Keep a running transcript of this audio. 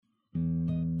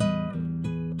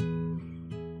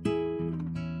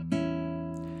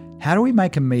How do we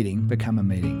make a meeting become a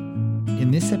meeting? In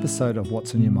this episode of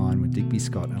What's on Your Mind with Digby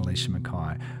Scott and Alicia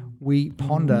Mackay, we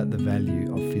ponder the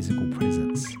value of physical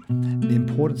presence, the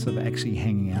importance of actually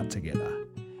hanging out together,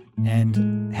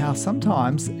 and how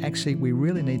sometimes actually we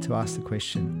really need to ask the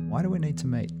question, why do we need to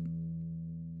meet?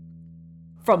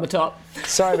 From the top.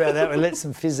 Sorry about that, we let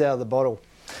some fizz out of the bottle.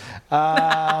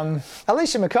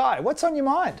 Alicia Mackay, what's on your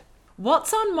mind?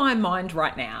 What's on my mind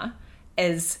right now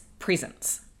is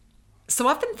presence. So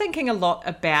I've been thinking a lot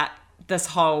about this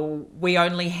whole we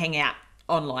only hang out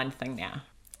online thing now.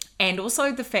 And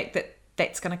also the fact that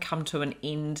that's going to come to an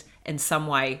end in some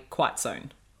way quite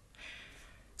soon.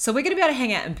 So we're going to be able to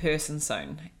hang out in person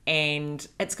soon. And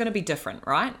it's going to be different,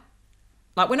 right?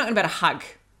 Like we're not going to be able to hug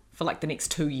for like the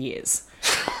next 2 years.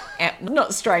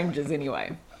 Not strangers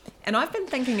anyway. And I've been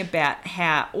thinking about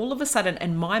how all of a sudden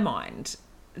in my mind,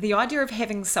 the idea of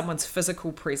having someone's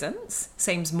physical presence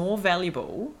seems more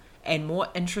valuable and more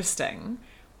interesting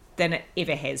than it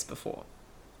ever has before.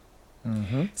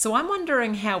 Mm-hmm. So I'm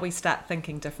wondering how we start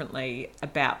thinking differently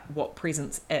about what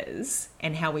presence is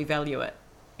and how we value it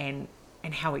and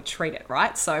how we treat it,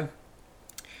 right? So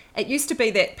it used to be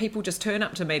that people just turn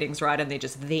up to meetings, right, and they're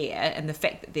just there, and the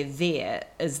fact that they're there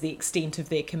is the extent of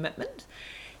their commitment.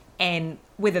 And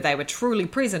whether they were truly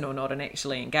present or not and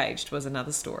actually engaged was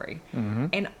another story. Mm-hmm.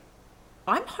 And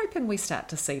I'm hoping we start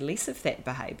to see less of that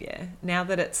behaviour now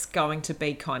that it's going to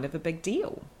be kind of a big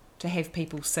deal to have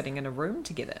people sitting in a room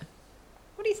together.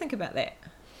 What do you think about that?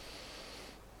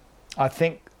 I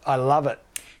think I love it.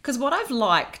 Because what I've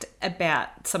liked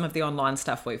about some of the online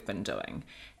stuff we've been doing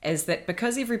is that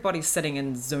because everybody's sitting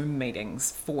in Zoom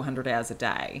meetings 400 hours a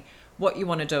day, what you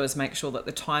want to do is make sure that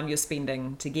the time you're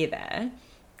spending together,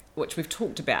 which we've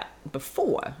talked about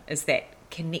before, is that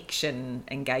connection,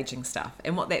 engaging stuff.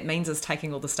 And what that means is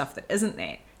taking all the stuff that isn't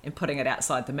that and putting it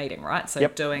outside the meeting, right? So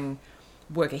doing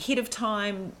work ahead of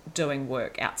time, doing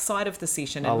work outside of the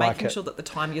session, and making sure that the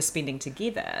time you're spending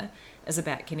together is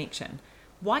about connection.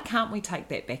 Why can't we take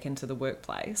that back into the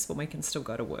workplace when we can still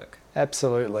go to work?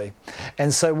 Absolutely.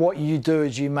 And so what you do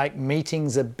is you make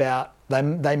meetings about,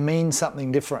 they mean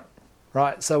something different,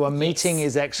 right? So a meeting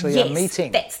is actually a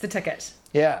meeting. That's the ticket.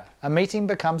 Yeah, a meeting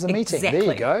becomes a meeting. There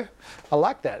you go. I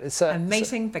like that. A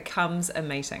meeting becomes a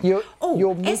meeting. Your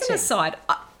meeting. As an aside,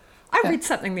 I read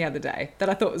something the other day that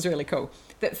I thought was really cool,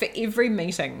 that for every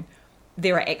meeting,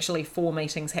 there are actually 4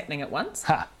 meetings happening at once.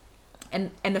 Huh.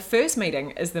 And the first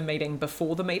meeting is the meeting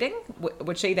before the meeting,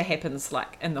 which either happens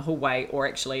like in the hallway or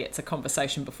actually it's a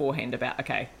conversation beforehand about,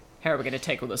 okay, how are we going to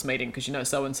tackle this meeting? Because you know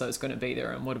so-and-so is going to be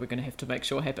there and what are we going to have to make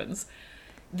sure happens?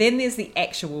 Then there's the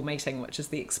actual meeting, which is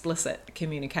the explicit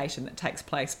communication that takes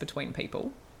place between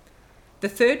people. The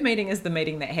third meeting is the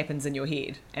meeting that happens in your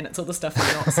head, and it's all the stuff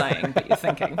you're not saying, but you're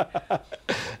thinking.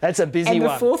 That's a busy one. And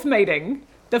the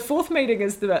fourth meeting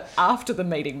is the after the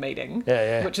meeting,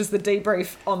 which is the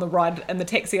debrief on the ride in the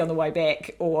taxi on the way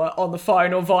back, or on the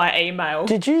phone, or via email.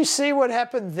 Did you see what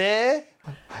happened there?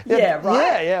 Yeah,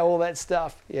 right. Yeah, all that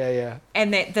stuff. Yeah.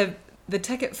 And that the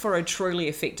ticket for a truly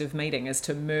effective meeting is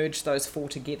to merge those 4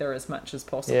 together as much as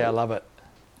possible. Yeah, I love it.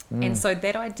 And so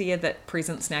that idea that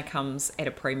presence now comes at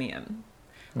a premium.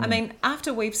 I mean,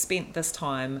 after we've spent this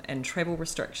time in travel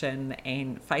restriction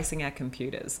and facing our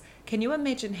computers, can you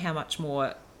imagine how much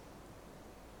more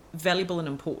valuable and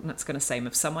important it's going to seem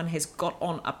if someone has got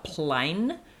on a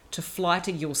plane to fly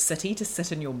to your city to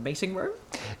sit in your meeting room?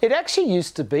 It actually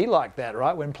used to be like that,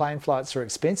 right? When plane flights are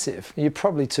expensive. You're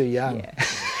probably too young. Yeah.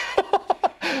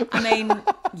 I mean,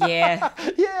 yeah.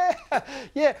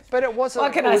 Yeah, but it was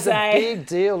a big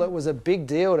deal. It was a big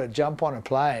deal to jump on a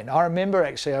plane. I remember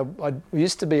actually, I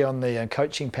used to be on the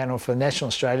coaching panel for National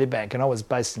Australia Bank, and I was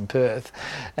based in Perth,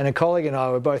 and a colleague and I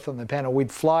were both on the panel.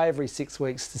 We'd fly every 6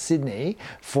 weeks to Sydney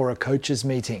for a coaches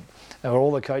meeting, or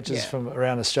all the coaches from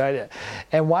around Australia.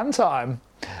 And one time,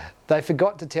 they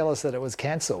forgot to tell us that it was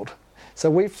cancelled.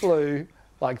 So we flew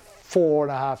like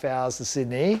 4.5 hours to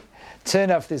Sydney,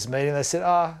 turned up for this meeting, they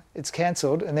said, it's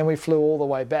cancelled, and then we flew all the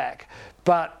way back.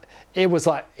 But it was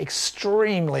like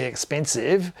extremely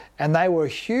expensive, and they were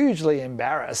hugely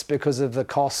embarrassed because of the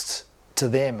costs to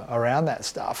them around that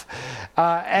stuff.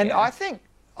 I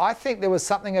think there was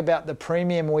something about the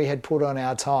premium we had put on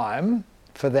our time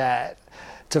for that,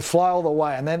 to fly all the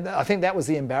way. And then I think that was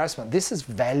the embarrassment. This is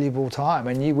valuable time,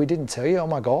 and we didn't tell you, oh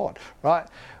my God, right?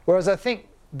 Whereas I think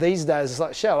these days it's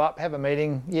like, show up, have a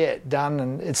meeting, done.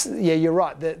 And you're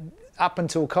right, that up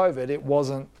until COVID,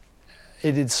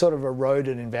 it had sort of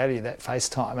eroded in value, that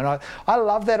FaceTime. And I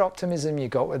love that optimism you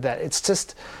got with that. It's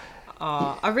just,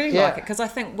 Oh, I really like it because I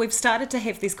think we've started to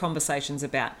have these conversations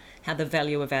about how the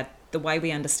value of the way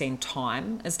we understand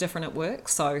time is different at work.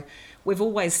 So we've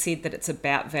always said that it's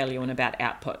about value and about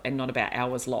output and not about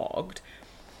hours logged,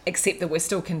 except that we're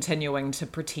still continuing to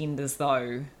pretend as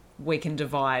though we can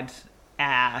divide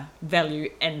our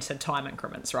value into time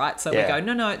increments, right? So we go,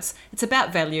 no, it's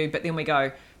about value, but then we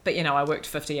go, but I worked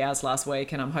 50 hours last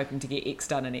week and I'm hoping to get X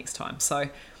done in X time. So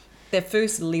the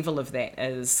first level of that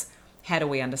is, how do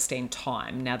we understand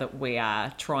time now that we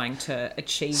are trying to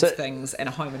achieve things in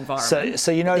a home environment?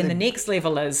 So then the next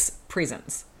level is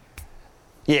presence.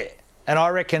 Yeah, and I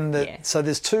reckon that, so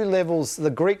there's two levels. The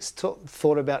Greeks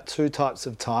thought about two types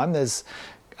of time. There's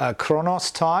chronos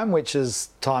time, which is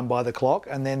time by the clock,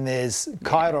 and then there's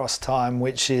kairos time,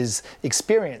 which is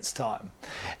experience time.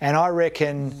 And I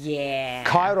reckon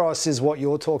kairos is what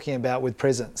you're talking about with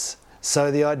presence.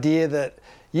 So the idea that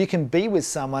you can be with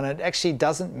someone, it actually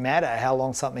doesn't matter how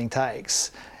long something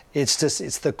takes. It's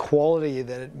the quality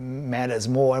that it matters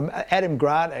more. And Adam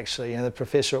Grant, actually, the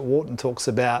professor at Wharton, talks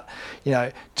about,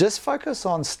 just focus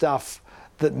on stuff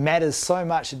that matters so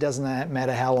much it doesn't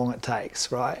matter how long it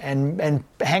takes, right? And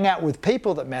hang out with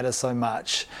people that matter so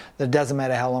much that it doesn't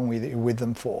matter how long you're with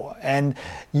them for. And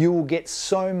you will get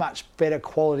so much better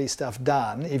quality stuff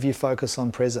done if you focus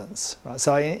on presence, right?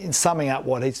 So in summing up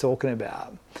what he's talking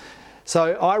about,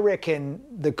 so I reckon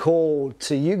the call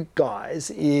to you guys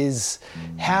is,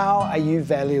 how are you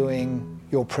valuing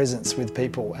your presence with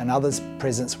people and others'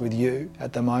 presence with you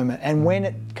at the moment? And when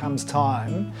it comes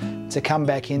time to come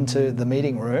back into the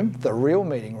meeting room, the real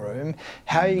meeting room,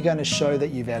 how are you going to show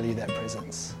that you value that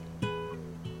presence?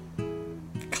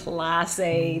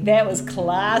 Classy. That was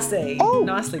classy. Oh.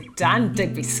 Nicely done,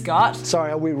 Digby Scott.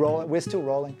 Sorry, are we rolling? We're still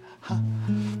rolling.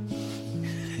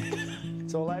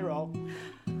 It's all A roll.